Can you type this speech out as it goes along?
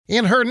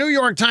In her New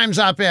York Times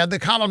op-ed, the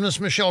columnist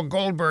Michelle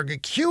Goldberg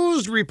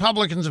accused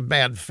Republicans of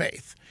bad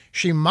faith.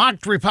 She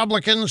mocked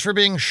Republicans for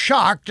being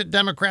shocked at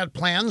Democrat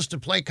plans to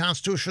play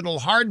constitutional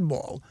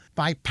hardball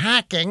by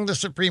packing the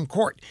Supreme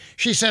Court.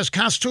 She says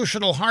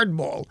constitutional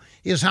hardball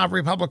is how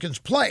Republicans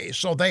play,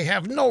 so they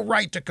have no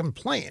right to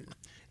complain.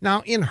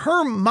 Now, in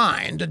her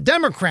mind,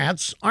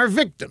 Democrats are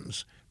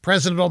victims.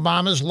 President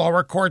Obama's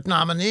lower court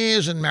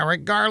nominees and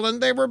Merrick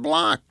Garland, they were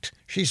blocked.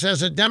 She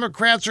says that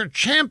Democrats are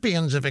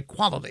champions of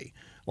equality,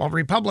 while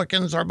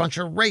Republicans are a bunch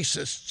of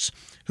racists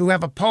who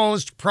have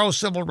opposed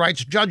pro-civil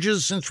rights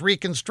judges since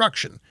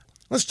Reconstruction.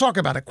 Let's talk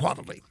about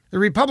equality. The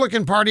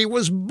Republican Party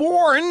was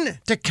born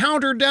to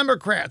counter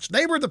Democrats.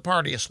 They were the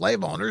party of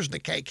slave owners, the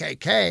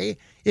KKK.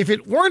 If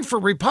it weren't for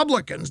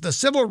Republicans, the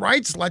civil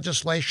rights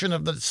legislation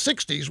of the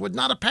 60s would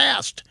not have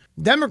passed.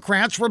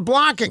 Democrats were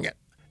blocking it.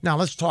 Now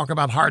let's talk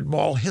about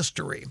hardball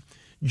history.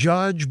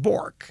 Judge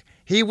Bork,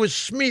 he was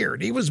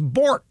smeared. He was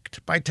borked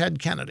by Ted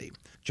Kennedy.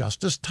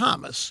 Justice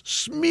Thomas,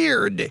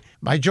 smeared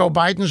by Joe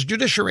Biden's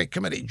Judiciary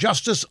Committee.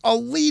 Justice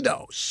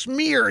Alito,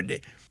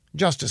 smeared.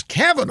 Justice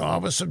Kavanaugh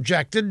was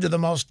subjected to the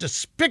most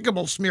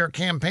despicable smear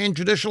campaign in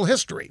judicial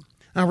history.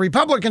 Now,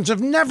 Republicans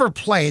have never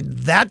played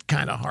that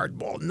kind of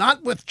hardball,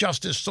 not with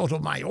Justice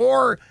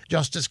Sotomayor,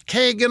 Justice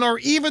Kagan, or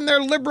even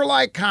their liberal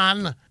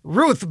icon,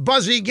 Ruth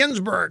Buzzy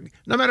Ginsburg,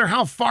 no matter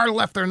how far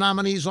left their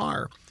nominees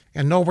are.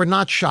 And no, we're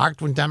not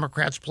shocked when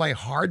Democrats play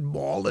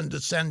hardball and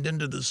descend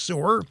into the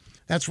sewer.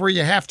 That's where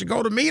you have to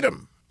go to meet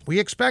them. We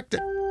expect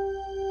it.